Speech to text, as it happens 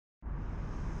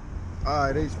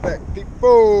Alright, HVAC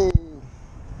people.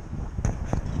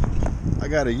 I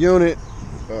got a unit,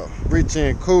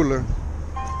 reach-in cooler.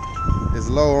 It's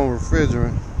low on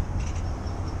refrigerant.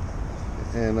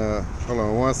 And hold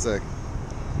on one second.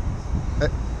 Hey,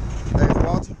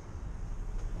 Walter. To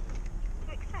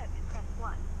accept, press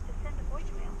 1. To send a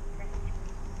voicemail, press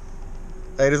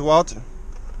 2. Hey, this is Walter.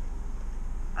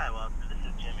 Hi, Walter. This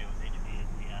is Jimmy with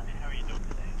HVAC. How are you doing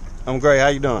today? I'm great. How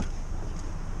you doing?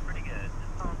 Pretty good.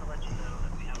 Just calling to let you know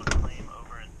that we have a claim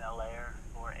over in Bel Air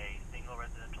for a single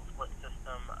residential split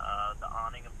system. The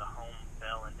awning of the home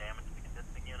fell and damaged the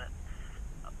condensing unit.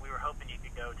 We were hoping you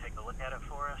could go take a look at it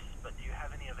for us, but do you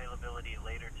have any availability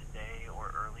later today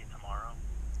or early tomorrow?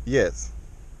 Yes.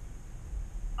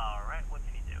 All right. What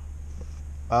can you do?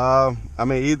 I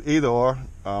mean, either or.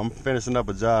 I'm finishing up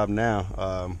a job now.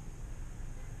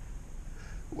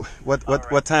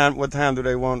 What time do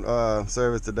they want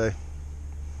service today?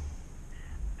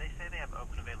 They say they have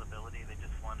open availability. They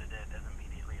just wanted it as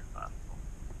immediately as possible.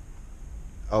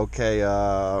 Okay.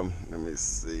 Let me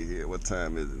see here. What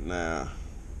time is it now?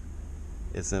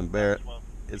 It's in Barrett.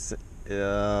 It's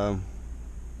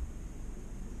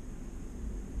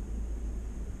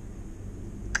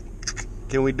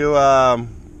Can we do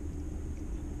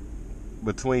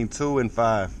between 2 and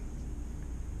 5?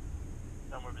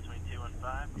 Somewhere between 2 and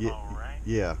 5? Yeah. All right.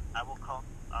 Yeah. I'll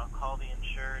call the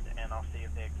insured and I'll see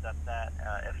if they accept that.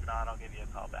 If not, I'll give you a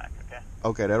call back, okay?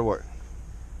 Okay, that'll work.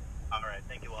 All right.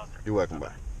 Thank you, Walter. You're welcome.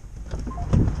 Bye.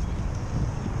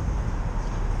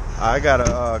 I got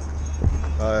a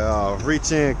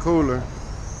reach-in cooler.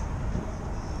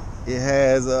 It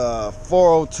has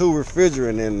 402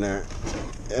 refrigerant in there,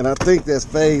 and I think that's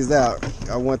phased out.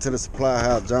 I went to the supply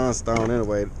house, Johnstone,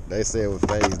 anyway. They said it was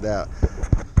phased out.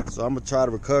 So I'm gonna try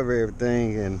to recover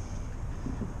everything and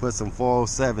put some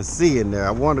 407C in there.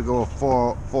 I want to go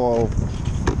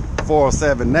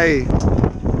 407A,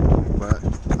 but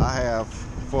I have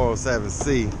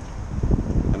 407C,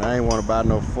 and I ain't want to buy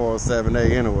no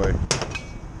 407A anyway.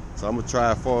 So I'm gonna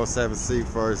try 407C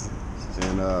first,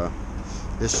 and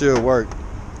it should work.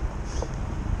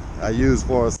 I used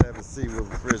 407C with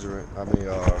refrigerant,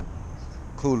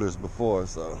 coolers before,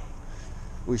 so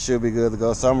we should be good to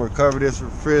go. So I'm gonna recover this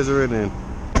refrigerant and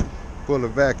pull a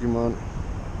vacuum on it.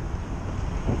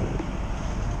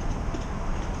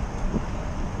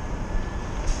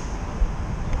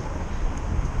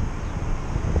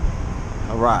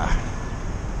 All right.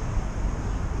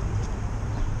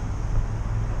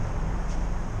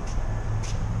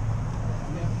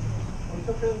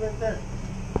 Right there.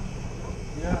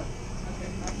 Yeah.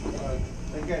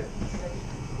 Okay.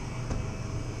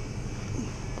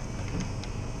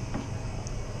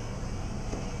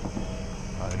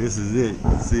 This is it.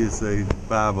 You see it say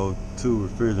 502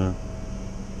 refrigerant.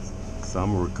 So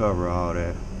I'm gonna recover all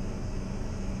that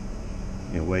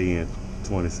and weigh in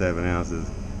 27 ounces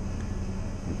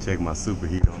and check my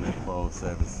superheat on that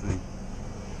 407C.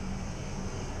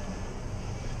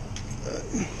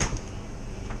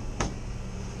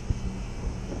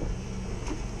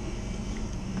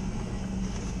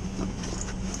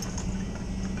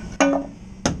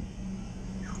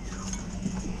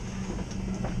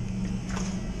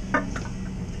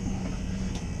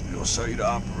 I'll show you the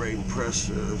operating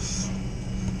pressures.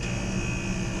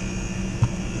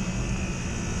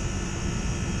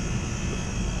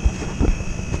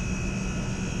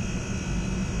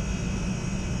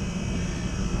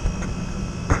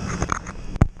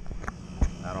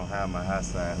 I don't have my high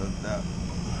side hooked up.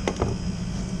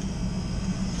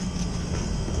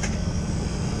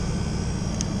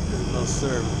 There's no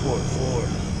service port for it.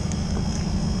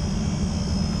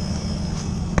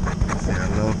 Say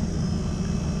hello.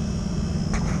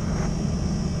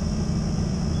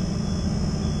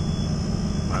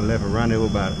 I left it running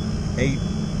with about 8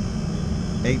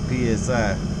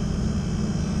 PSI,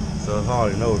 so it's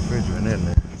hardly no refrigerant in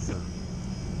there. So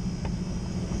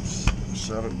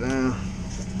shut it down.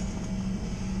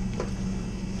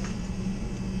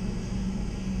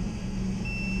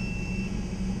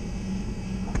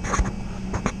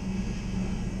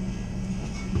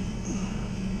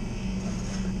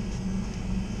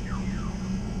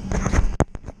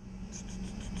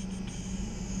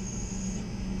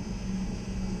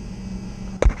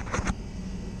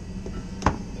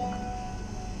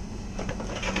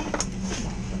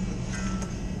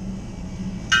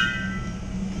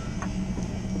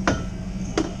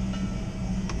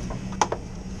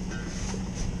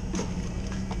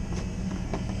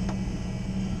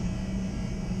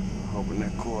 Hoping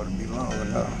that cord will be long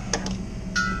enough.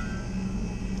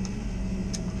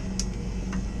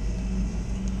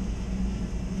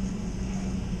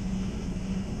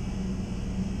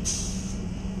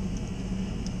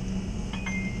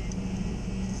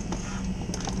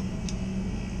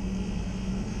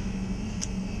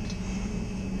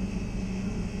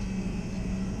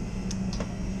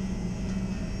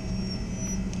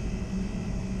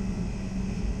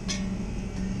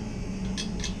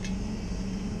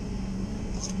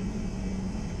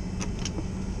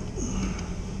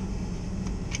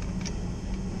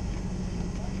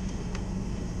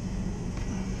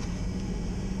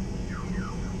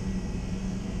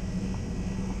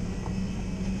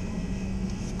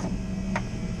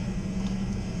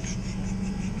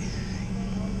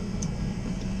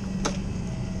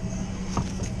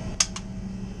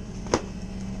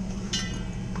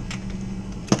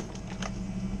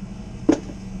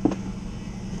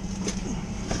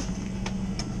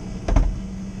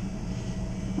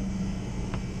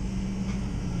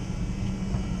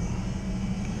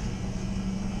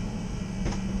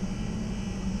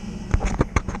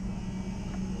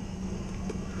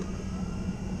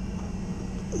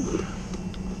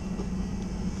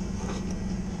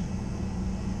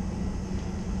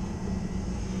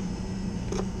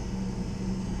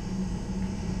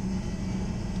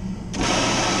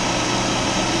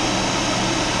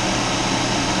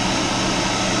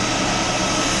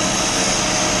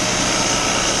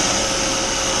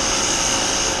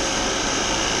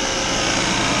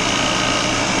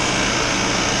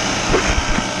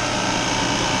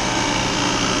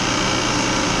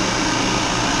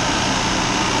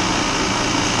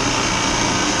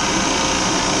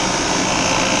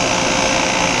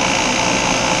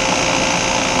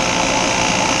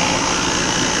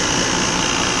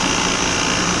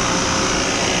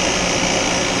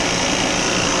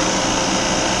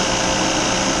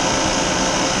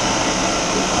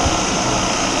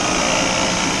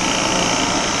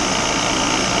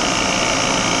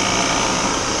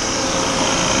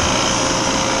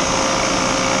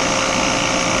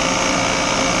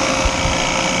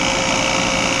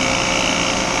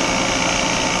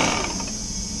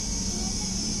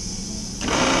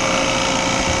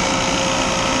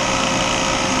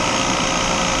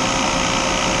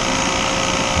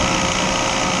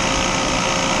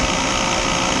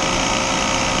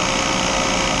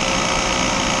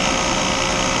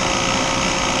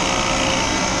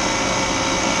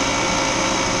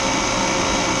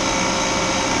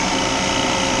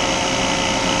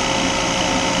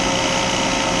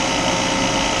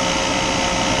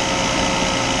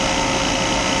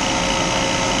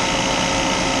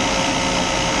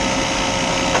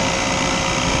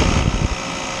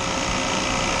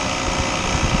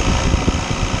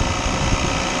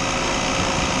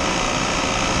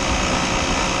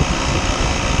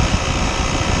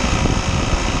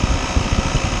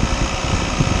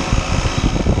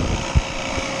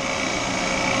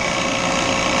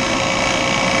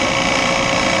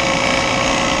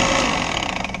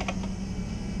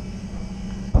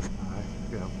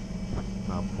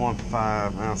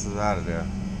 ounces out of there.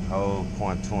 Whole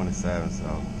 0.27,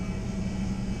 so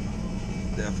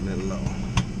definitely low.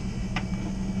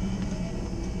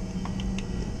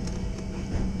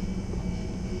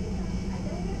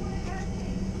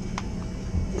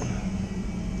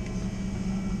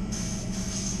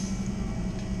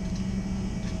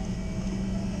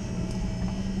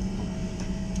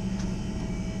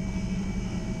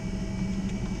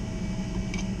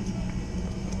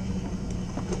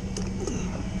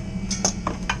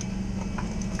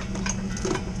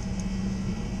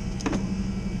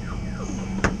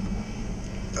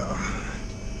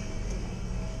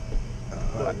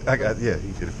 I got, yeah,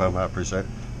 you get it from me. I appreciate it.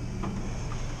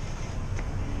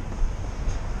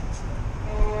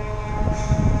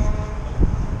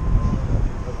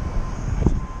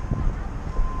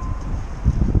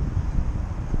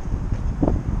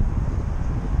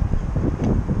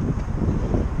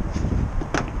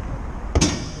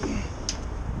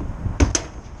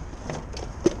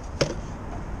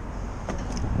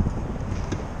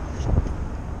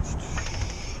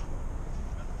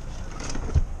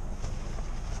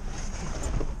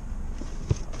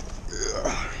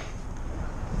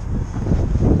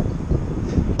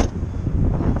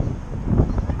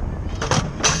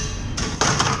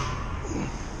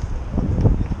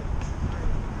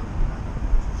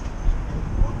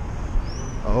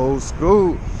 Old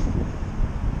school.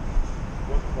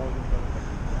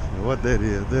 What that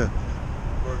is there?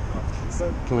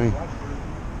 So clean.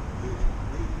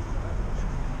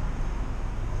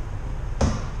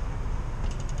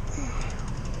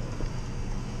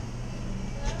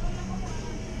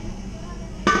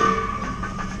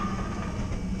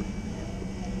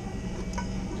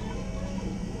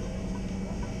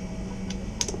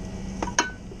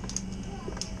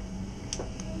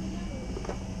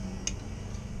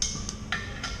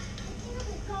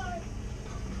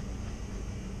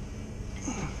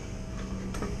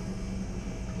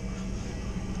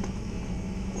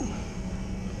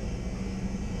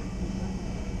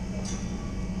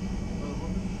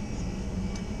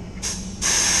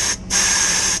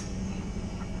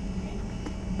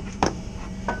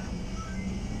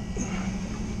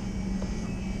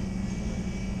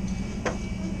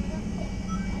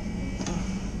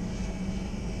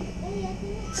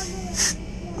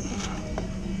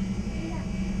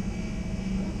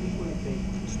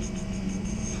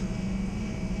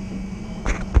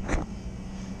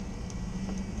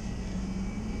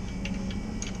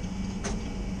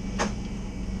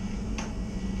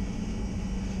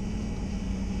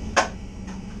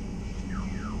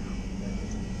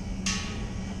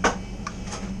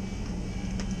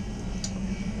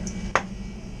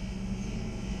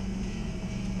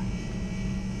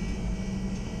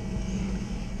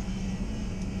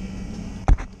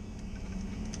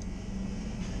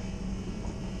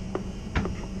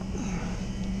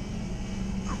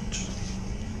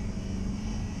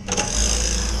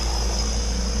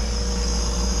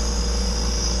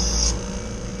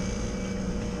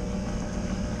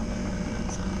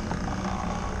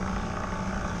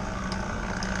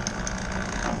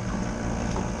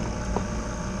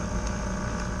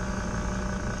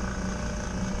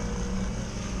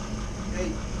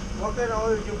 What kind of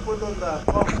oil you put on the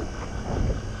pump?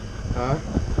 Huh?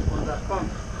 On the pump?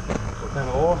 What kind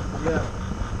of oil? Yeah.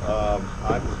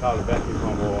 I just call it vacuum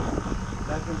pump oil.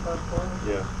 Vacuum pump oil?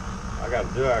 Yeah. I got a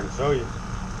jar I can show you.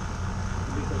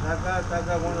 Because I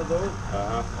got one of those.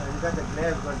 Uh-huh. And you got the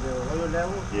glass, but the oil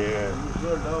level? Yeah. It's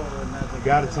real low. You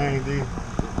gotta change these.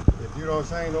 If you don't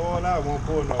change the oil out, it won't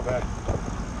pull no back.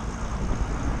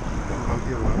 I'm gonna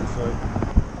give one, let me show you.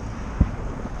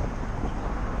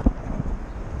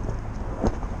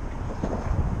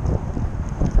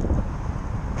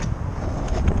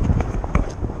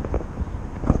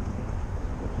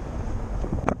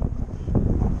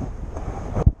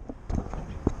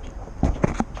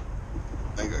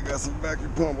 Got some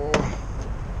vacuum pump oil.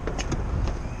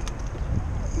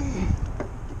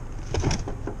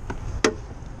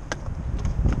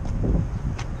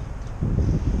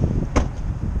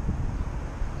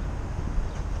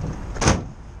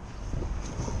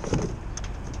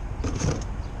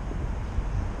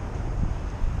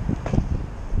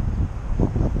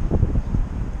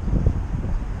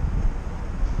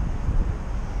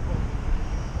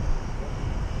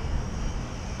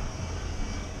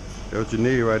 That's what you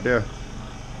need right there.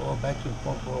 Oh, vacuum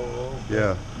pump oil. Okay.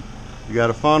 Yeah. You got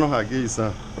a funnel? I'll give you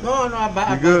some. No, I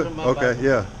buy. You good? Okay,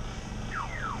 yeah.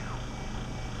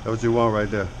 That's what you want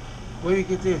right there. Where you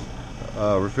get this?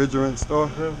 Refrigerant store.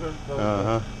 Okay.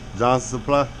 Uh-huh. Johnson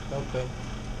Supply. Okay.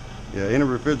 Yeah, any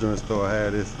refrigerant store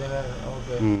had this.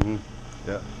 Okay. Mm-hmm.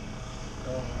 Yeah.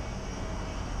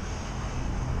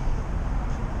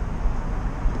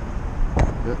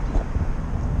 Yep.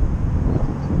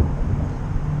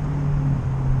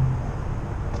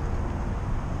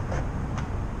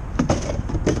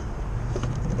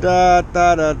 Da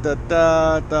da da da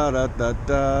da da da da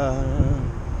da.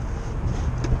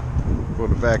 Put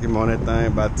the vacuum on that thing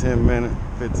about 10 minutes,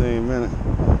 15 minutes.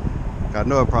 I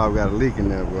know it probably got a leak in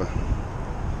there, but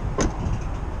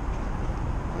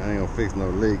I ain't gonna fix no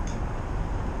leak.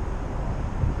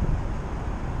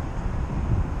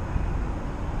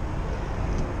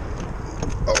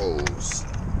 Oh.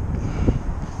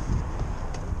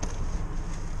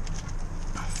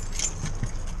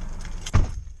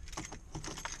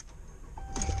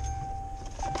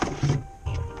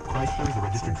 Chrysler is a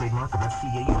registered trademark of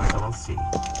FCA US LLC.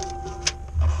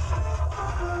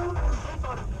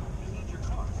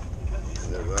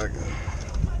 There I go.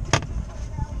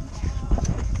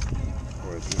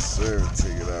 Where's this service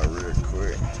ticket out real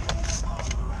quick?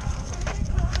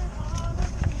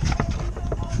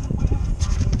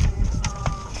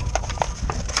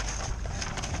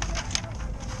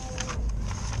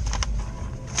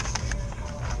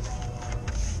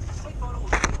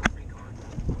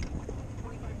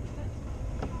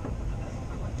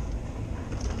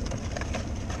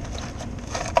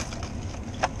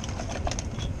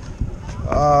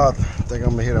 I think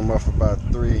I'm gonna hit them up for about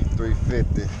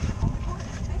 $350.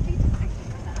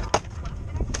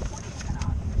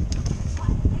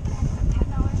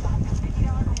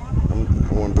 I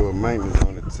want to do a maintenance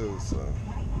on it too, so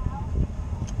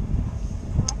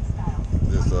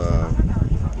just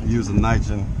use some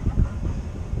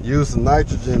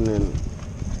nitrogen and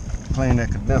clean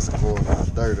that condenser core if there's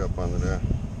dirt up under there.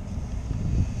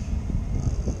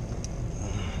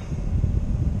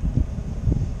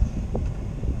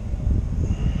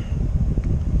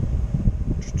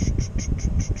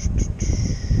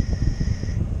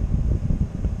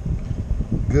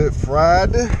 Good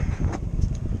Friday.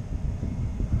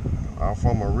 Off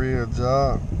on my real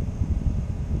job.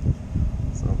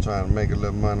 So I'm trying to make a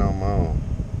little money on my own.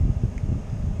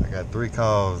 I got 3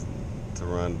 calls to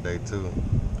run today too.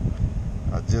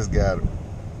 I just got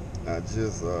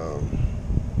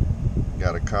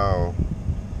a call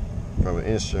from an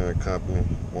insurance company.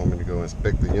 Want me to go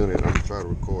inspect the unit. I'm gonna try to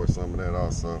record some of that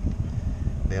also.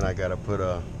 Then I gotta put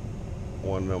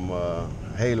one of them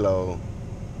halo.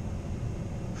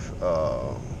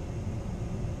 I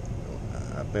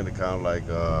think they kind of like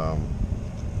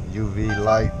UV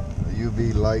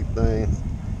light things.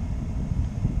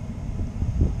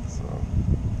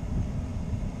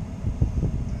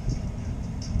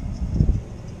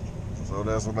 So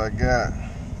that's what I got.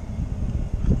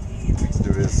 Let's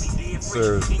do this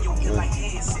service.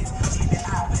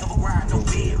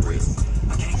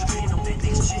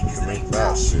 Make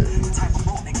that shit.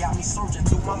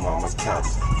 My mama's couch.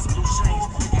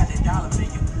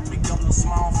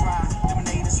 Small fry,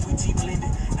 lemonade and sweet tea blended.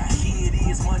 Now here it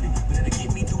is Monday, but it'll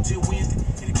get me through till Wednesday.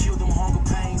 It'll kill them hunger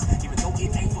pains, even though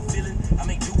it ain't fulfilling. I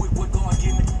make do with what God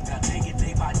give me, and I take it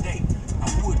day by day.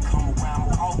 I would come around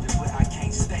more often, but I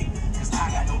can't stay. Cause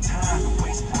I got no time to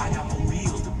waste. I got more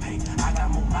bills to pay. I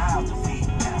got more miles to feed.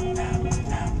 Now.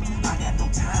 I got no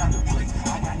time to play.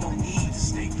 I got no need to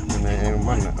stay. When there ain't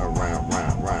money around.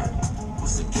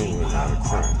 What's the king without a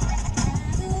crown?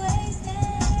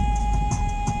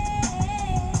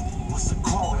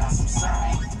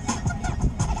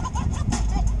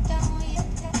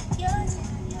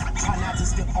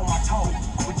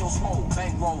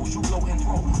 Rolls, you blow and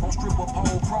throw. Don't strip up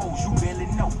whole pros, you barely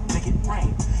know. Make it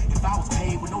rain. If I was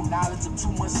paid with no knowledge of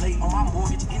 2 months late on my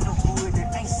mortgage in the hood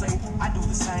that ain't safe, I do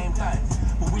the same thing.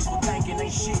 But wishful thinking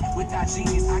ain't shit. Without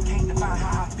genius, I can't define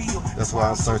how I feel. That's why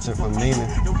I'm searching for meaning.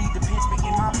 No need to pinch me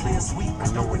in my player suite. I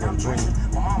know when I'm dreaming.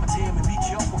 My mama tell me be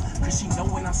careful, cause she know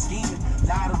when I'm scheming.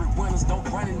 Lottery winners don't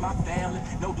run in my family.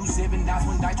 No do 7 dice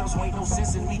when nitros ain't no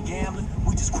sense in me gambling.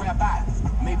 We just crap out.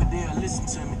 Maybe they'll listen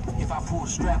to me if I pull the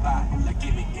strap out. Like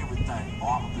give me everything or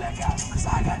I'm a blackout. Cause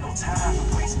I got no time to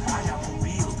waste. I got more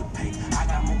bills to pay. I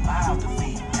got more miles to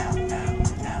feed.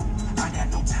 Now. I got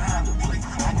no time to play.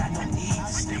 I got no need to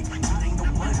stay. There ain't no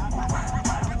money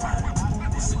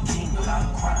around. It's a king without a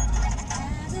crime.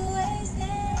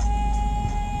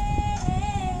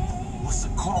 What's the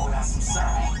call? Got some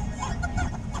sign.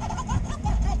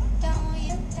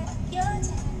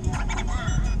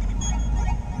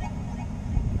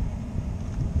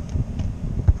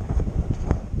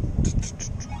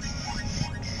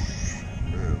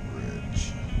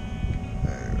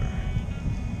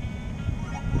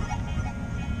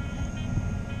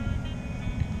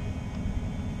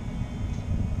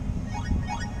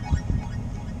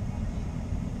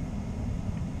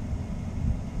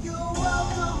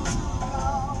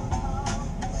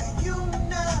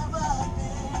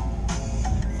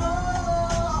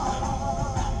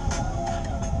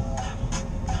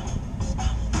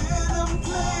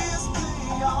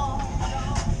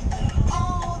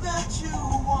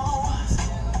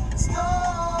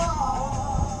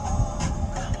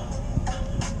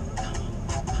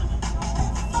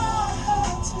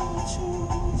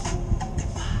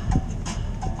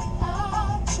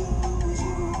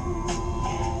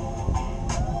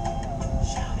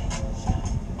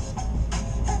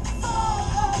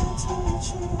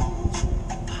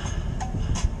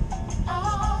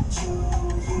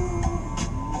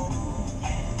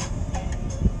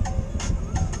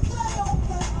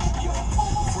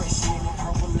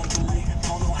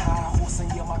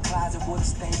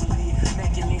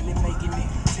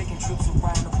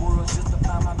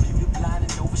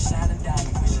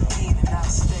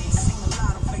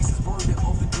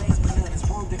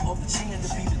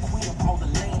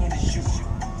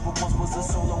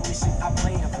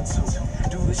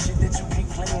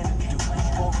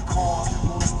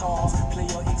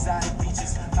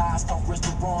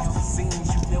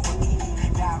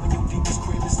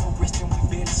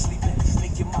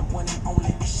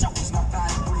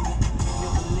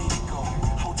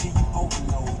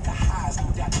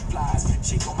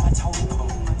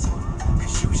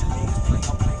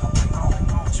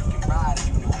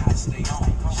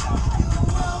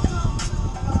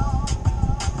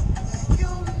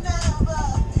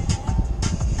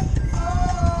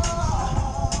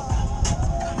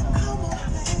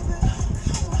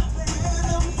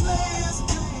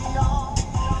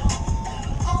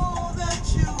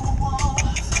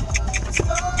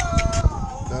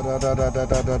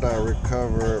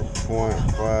 Recover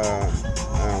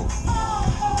 0.5 ounce.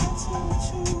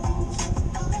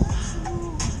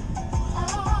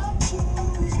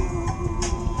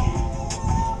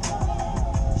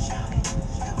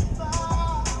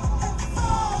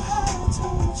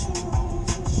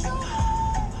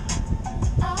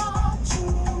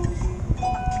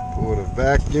 Pull the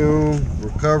vacuum.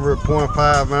 Recover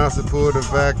 0.5 ounces. Pull the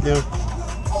vacuum.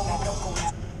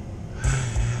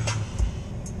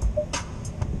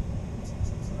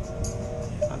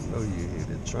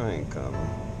 Train coming.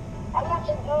 I want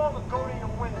you all to go to your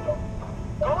window.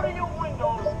 Go to your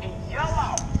windows and yell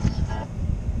out.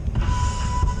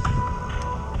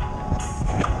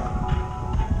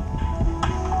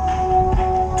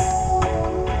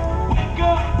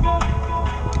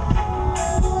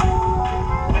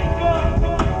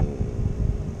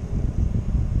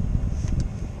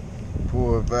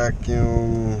 Pull a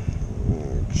vacuum.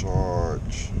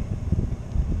 Charge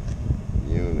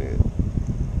unit.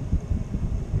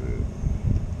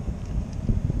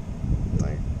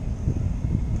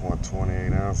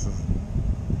 28 ounces.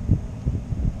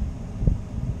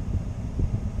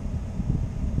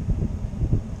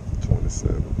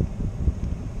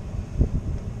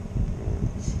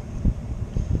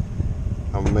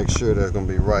 I'm gonna make sure that's gonna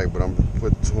be right, but I'm gonna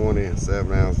put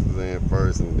 27 ounces in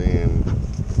first, and then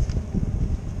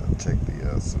I'll check the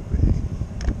LCV.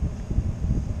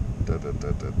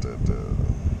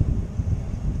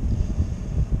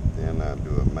 Then I'll do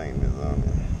a maintenance on it.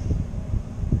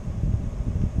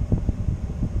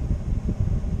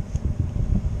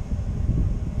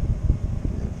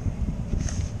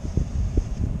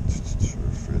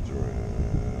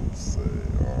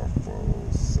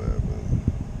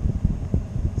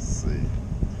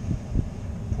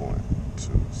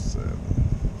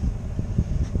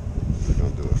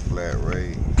 Flat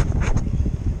rate,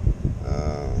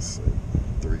 let's see,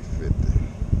 350.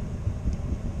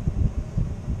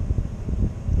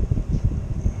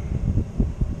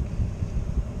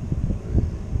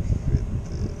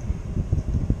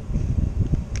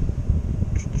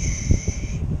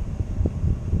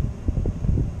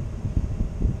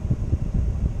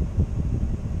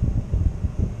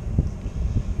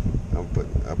 I'm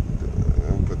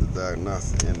put the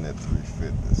diagnostic in that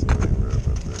 350, so I ain't worried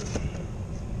about that.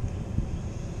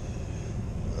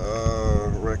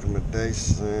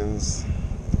 Recommendations,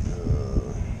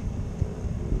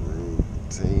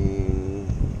 routine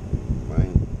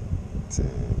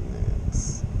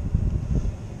maintenance.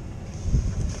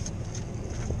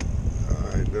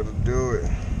 Alright, that'll do it.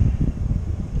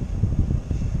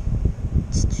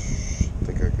 I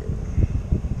think I got it.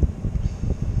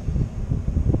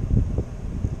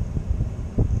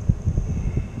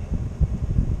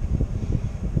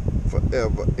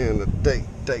 Forever in a date.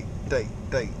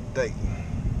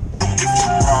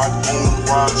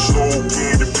 Ride, slow,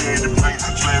 independent, place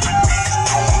the Lebanese.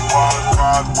 Don't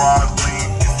ride, lean.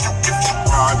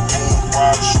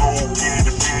 Ride, slow,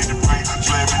 independent, place the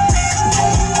Lebanese.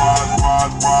 Don't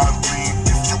ride, lean.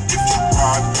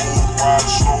 Ride,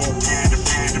 slow,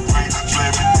 independent, place the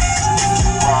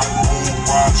Lebanese. Ride,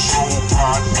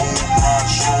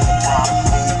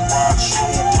 slow,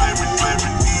 Lebanese.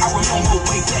 I remember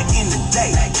way back in the day,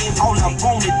 all I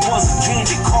wanted was a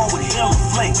candy car with hella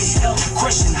flakes.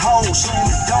 Crushing holes,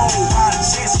 slamming down, while the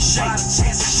chassis shake.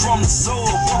 From the soul,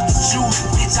 fuck the juice,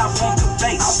 bitch, I want the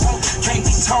bass. Can't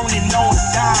be turning on the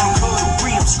dime, cause the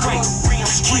rim straight.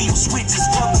 Stream switches,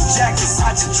 fuck the jackets,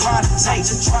 I just try to take.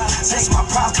 Test my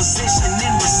proposition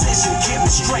in recession, kept me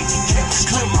straight.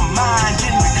 Clear my mind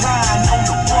and recline on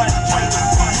the one way.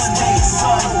 Monday,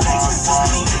 Sunday,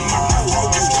 me and my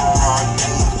focus.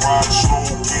 Ride, slow,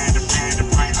 independent,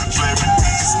 place the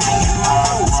Lebanese.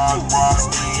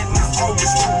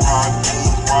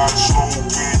 Ride, slow,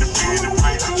 independent,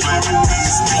 place the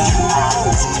Lebanese.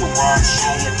 Ride,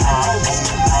 slow,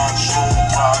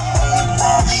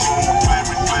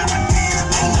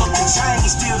 Ain't looking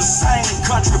changed, still the same.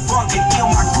 Country bucket, in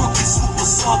my crooked, super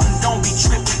southern. Don't be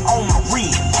tripping on my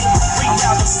rim. I'm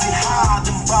out to sit high,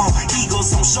 them bone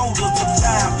eagles on shoulders to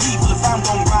flying people. If I'm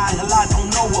gon' ride, hell, I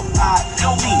don't know about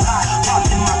me.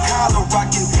 Popping my collar,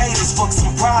 rocking gators, fuck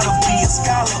some pride of being a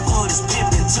scholar of this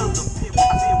pimpin' to the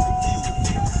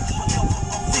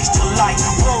fix the light,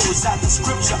 words out the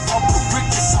scripture of the brick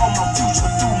that's on my future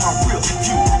through my real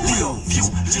view. Live view,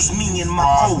 just me and my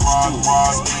old school.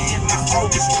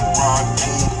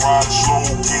 Ride, slow,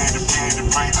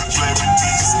 independent, place the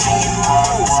Lebanese.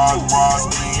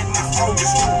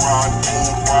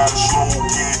 Ride, slow,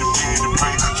 independent,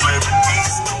 place the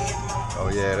Lebanese. Oh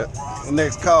yeah, that the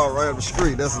next call right up the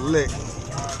street. That's a lick.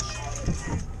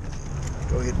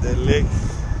 Go hit that lick.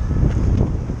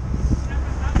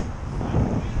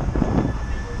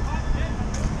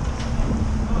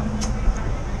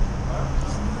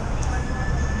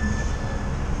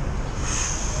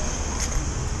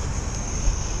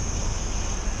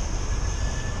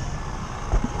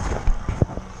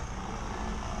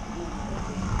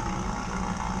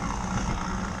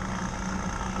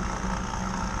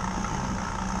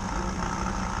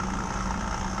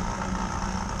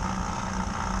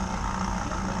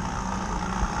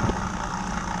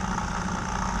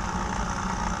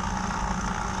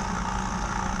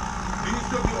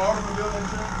 Automobile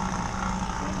insurance?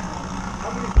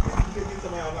 How many people you get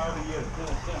somebody allowed a year?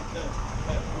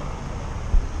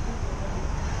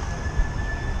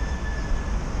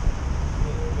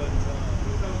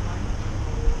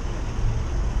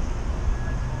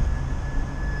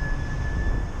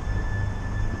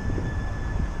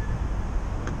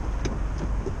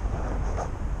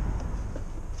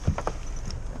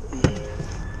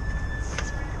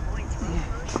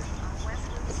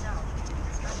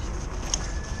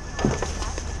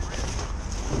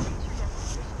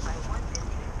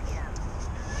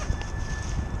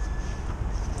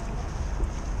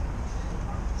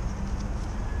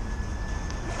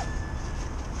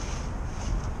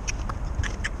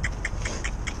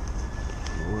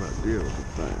 Deal with the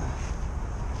thing.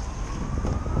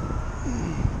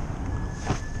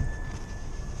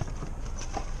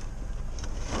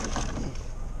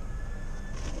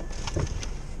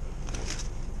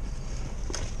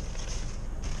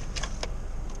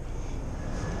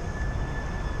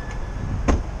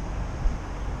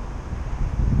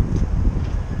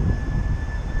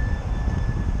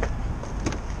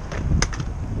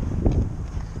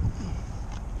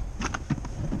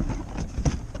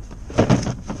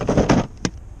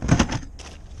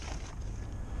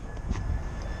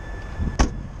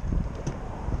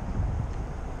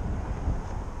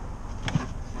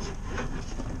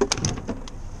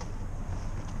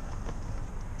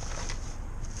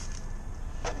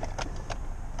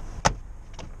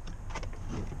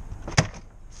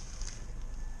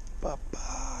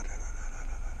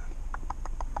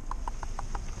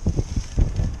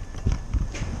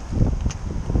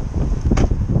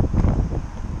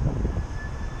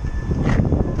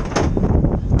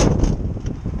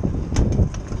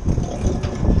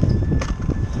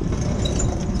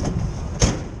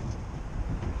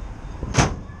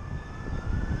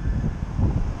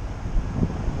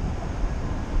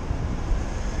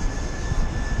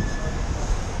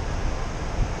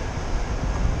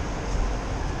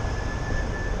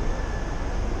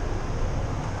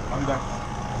 I'm back.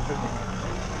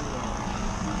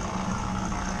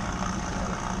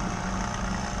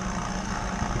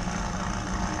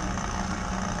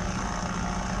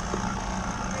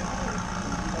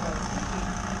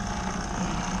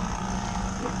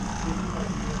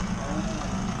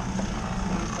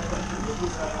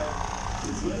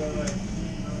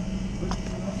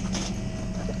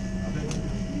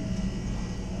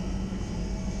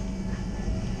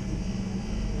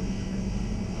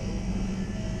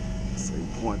 Say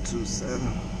 0.27.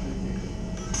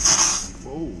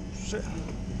 Oh shit.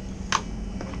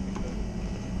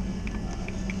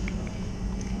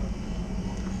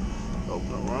 Open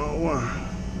the wrong one.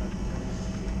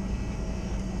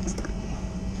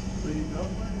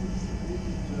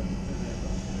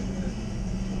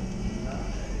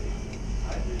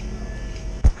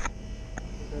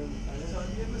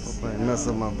 Hope I ain't mess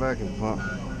up my vacuum pump.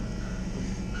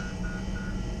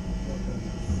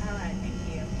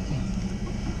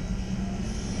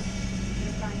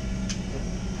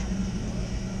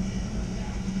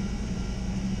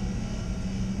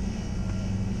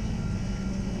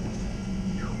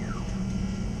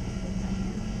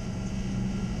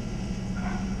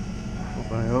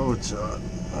 My old shot.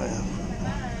 I am.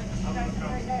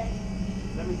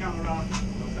 Let me come around.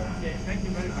 Okay, thank you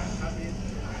very much.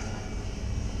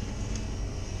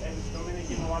 And Dominic,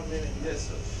 give me 1 minute. Yes,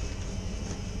 sir.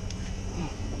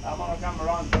 I'm gonna come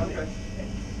around. Okay.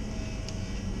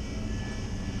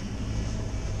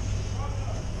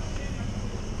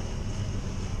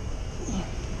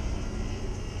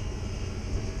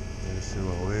 She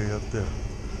went way up there.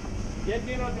 Yeah,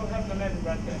 you know, you have the letter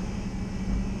right there.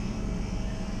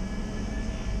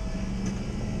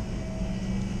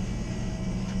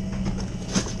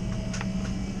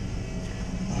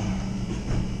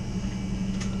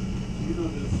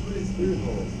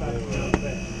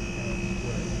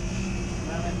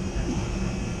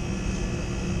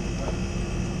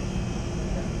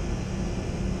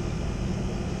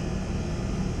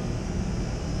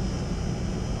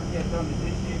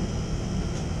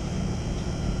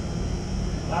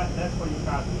 That's what you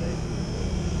got today.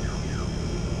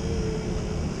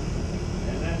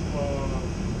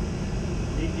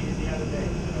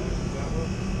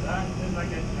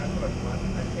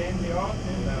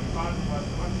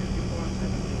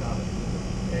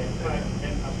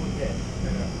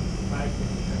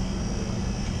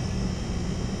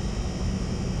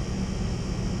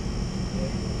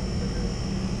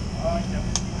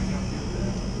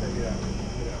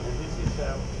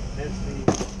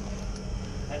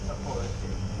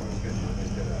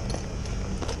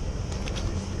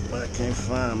 Can't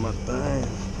find my thing.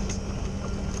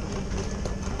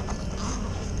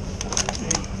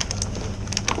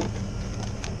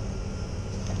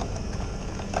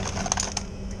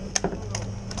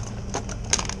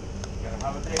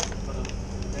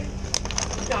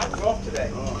 No, I'm off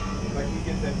today. Like you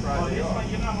get that Friday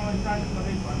off. You know how many times for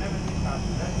this one? Never this time.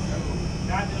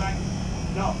 That's like,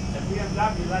 no, the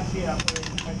BMW last year I put it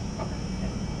in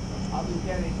I'll be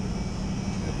getting.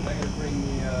 I gotta bring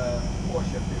the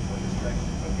Porsche up here for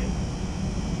inspection. Okay.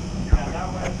 Yeah, that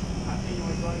way, I think you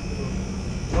were going to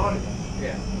Florida.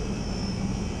 Yeah.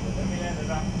 Let me end it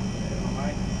up.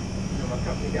 Alright. You know, my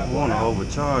company got I want to one out.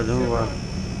 overcharge them while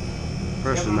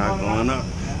pressure not going up.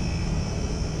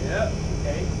 Yeah.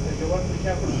 Okay, so you want to be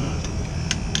careful.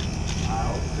 I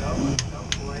hope so. Some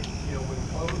point, you know, when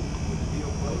the deal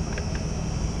closes.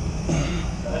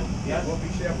 Yeah, we'll be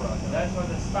Chevron. That's what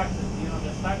the stocks is, you know,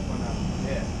 the stocks went up.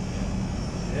 Yeah.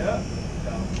 Yeah. So,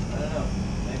 I don't know.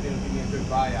 Maybe it'll give me a good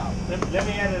buyout. Let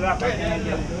me add it up. I can't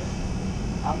get it.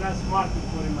 I'm not smart to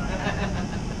put in my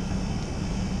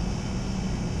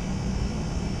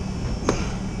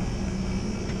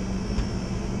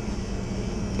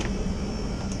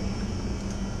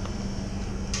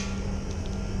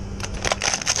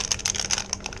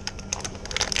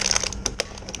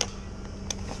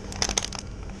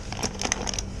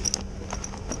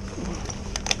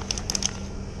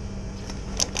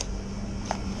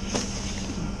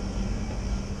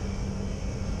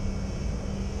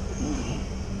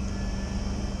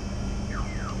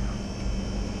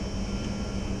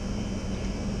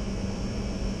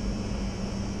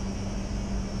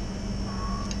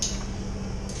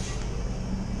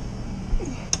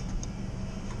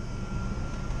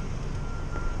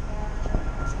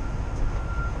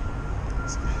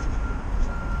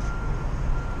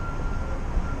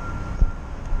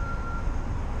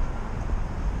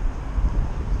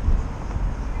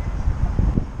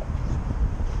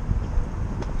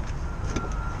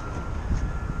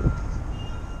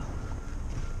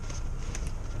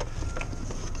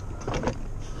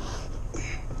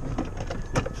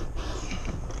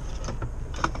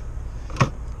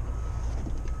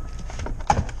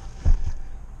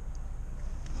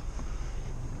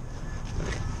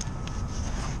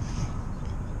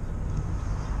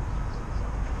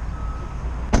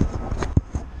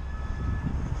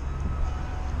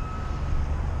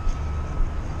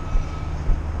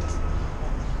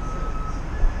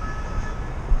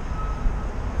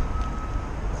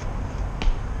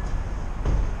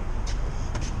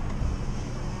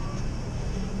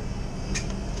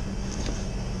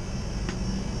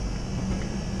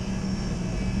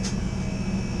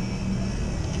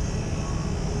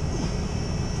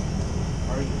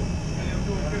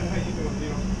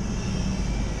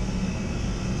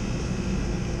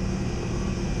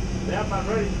They're about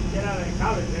ready to get out of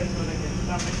college, so they can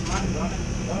start making money, don't they?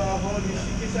 Well,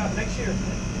 she gets out next year.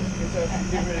 She's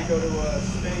getting ready to go to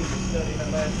Spain to study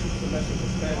her last semester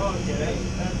of Spanish. Oh, yeah,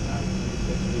 that's nice.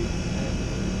 And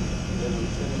then I'm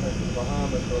sending her to the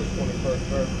Bahamas for her 21st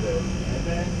birthday. And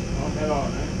then, on that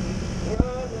on, eh?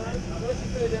 Well, once she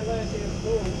finished that last year of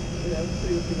school, you know,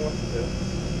 see what she wants to do.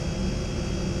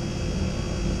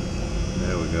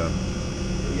 There we go.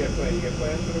 You got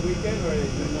plans for the weekend or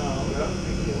anything? No.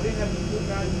 We have two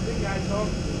guys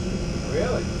talking.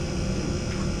 Really?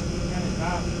 Kind of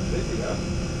tough. Busy, huh?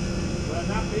 Well,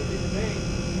 not busy today,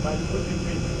 but we'll be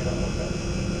busy. Okay.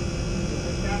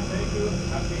 Thank you.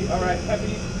 Happy Easter. All right, happy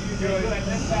Easter to you, Joey.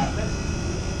 Let's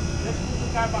put the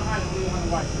guy behind it. We want to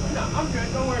watch it. No, I'm good.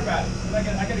 Don't worry about it. I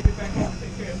got to get back home and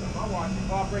take care of something. I'll watch it.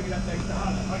 I'll bring it up next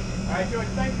time. Okay. All right, George.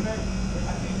 Thank you, man.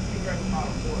 I think you can grab the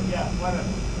model for it. Yeah,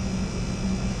 whatever.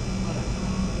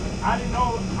 I didn't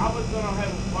know I was going to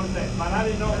have one day, but I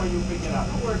didn't know when you pick it up.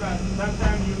 Don't worry about it.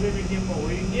 Sometimes you leave it here for a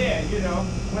week. Yeah, you know,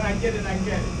 when I get it, I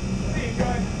get it. See you,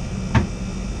 George.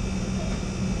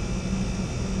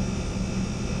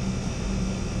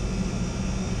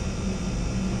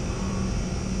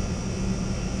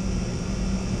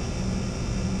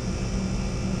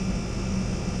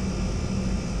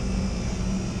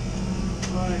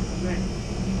 All right,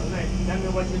 Jose, tell me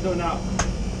what you do now.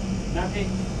 Nothing?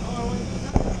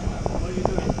 What are you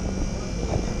doing?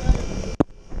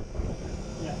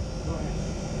 Yeah, go ahead.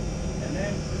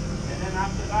 And then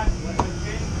after that, when we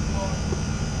finish, it's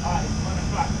 1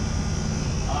 o'clock.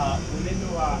 We need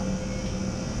to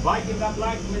vacuum that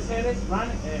black Mercedes, run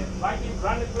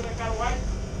it through the car wash,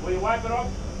 we wipe it off,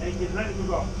 and it's ready to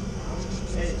go.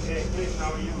 Hey, Chris,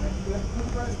 how are you, man?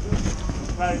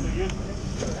 Ready to use it?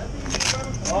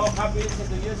 Oh, happy Easter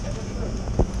to use it.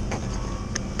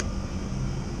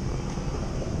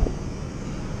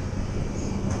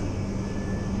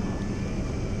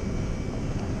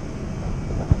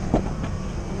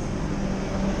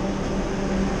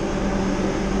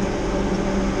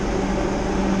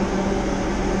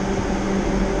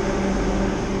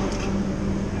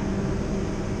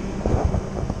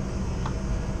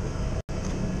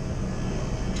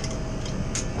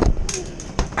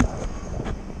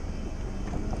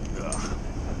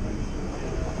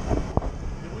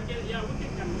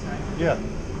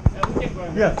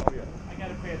 Yeah. I got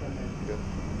a pair of them.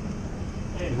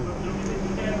 Hey, look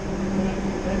at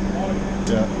that's all of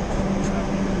it. Yeah.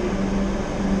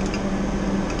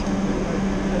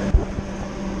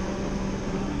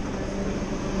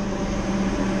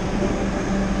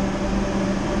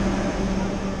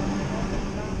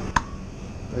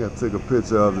 I took a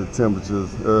picture of the temperatures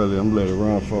earlier. I'm gonna let it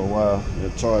run for a while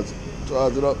and charge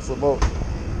it up some more.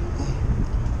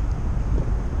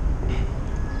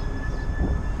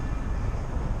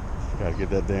 Gotta get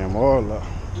that damn oil out.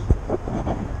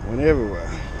 Went everywhere.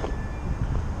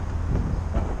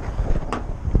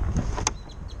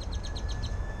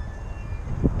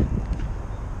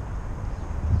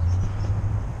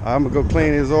 I'm gonna go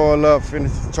clean this oil up,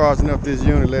 finish charging up this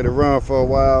unit, let it run for a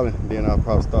while, and then I'll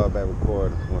probably start back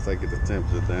recording once I get the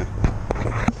temperature down.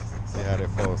 See how that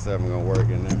 407 gonna work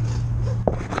in there.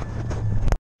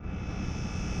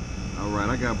 Alright,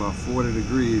 I got about 40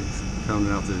 degrees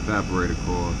coming out the evaporator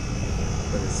coil,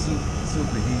 but the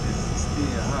superheat is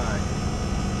still high.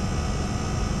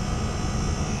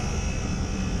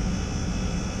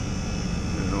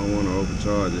 I don't want to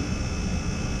overcharge it.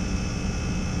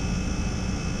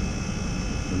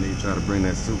 I need to try to bring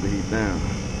that superheat down.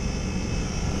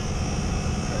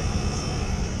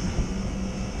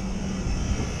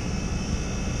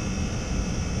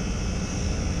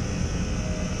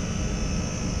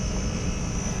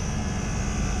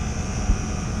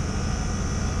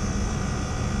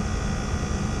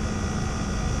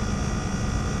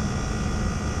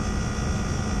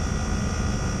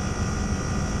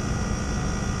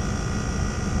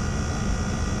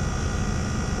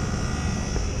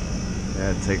 I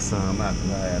had to take some out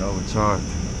because I had overcharged.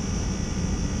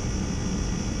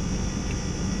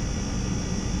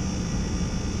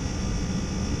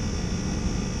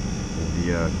 And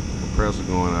the compressor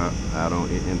going out on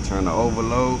internal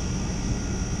overload.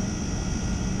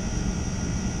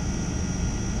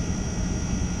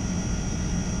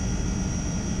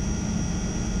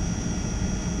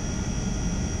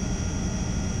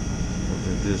 But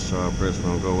the discharge pressure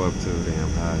don't go up too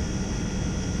damn high.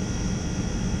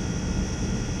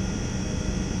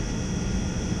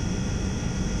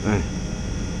 Dang.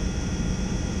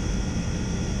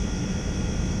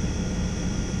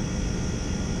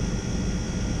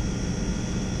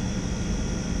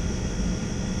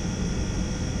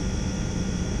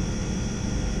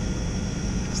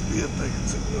 Still thinking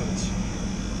too much.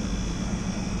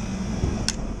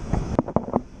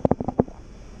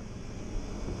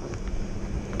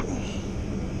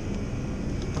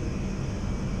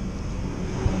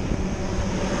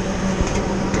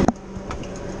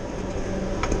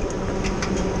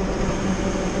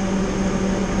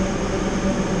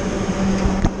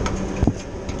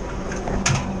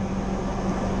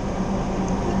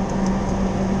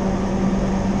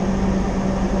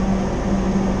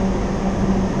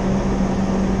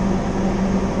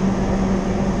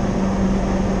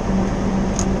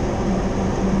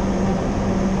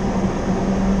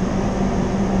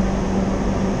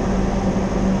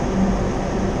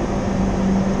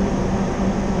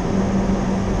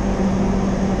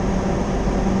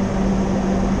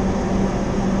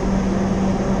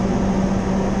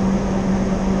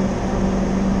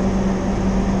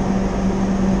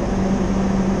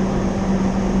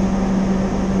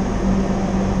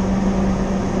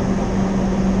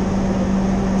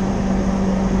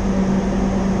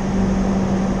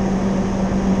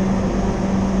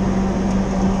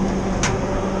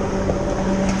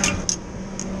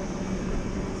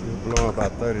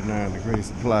 About 39 degrees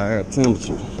supply air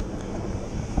temperature.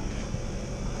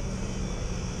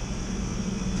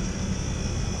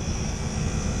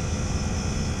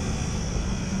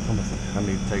 I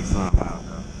need to take some out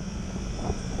though.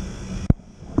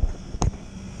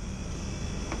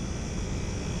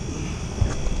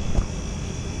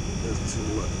 That's too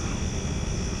much.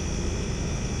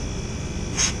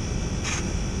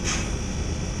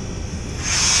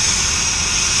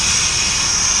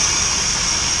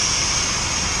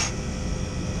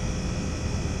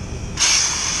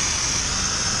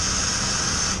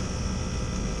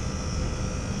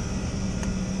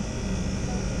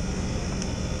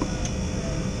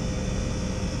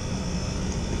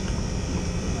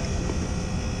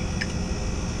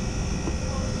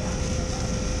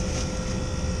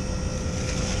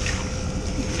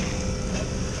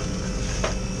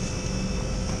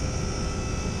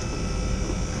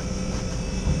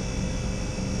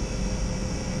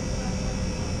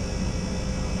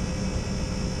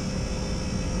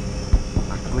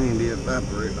 Clean the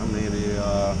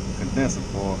the condenser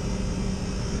coil.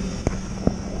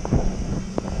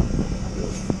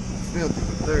 Filthy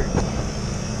for dirt.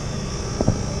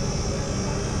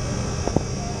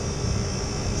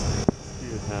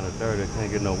 heard they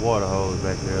can't get no water hose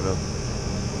back there though.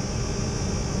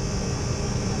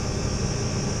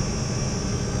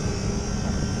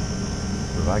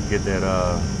 If I get that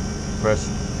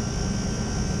pressure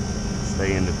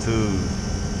stay in the tube,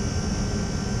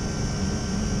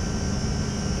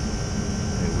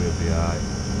 it will be alright.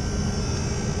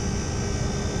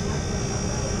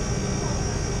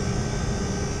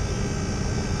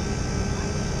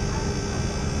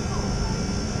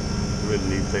 Really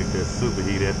need to take that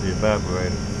superheat at the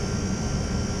evaporator.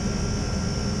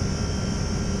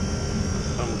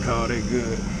 I'm gonna call that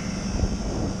good.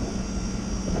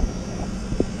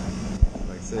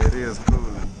 Like I said, it is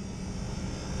cooling.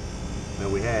 Now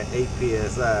we had 8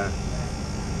 PSI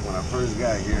when I first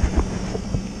got here.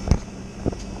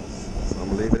 So I'm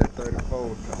gonna leave it at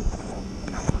 34.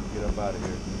 Get up out of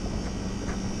here.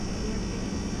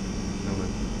 Come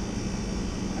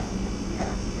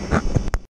on.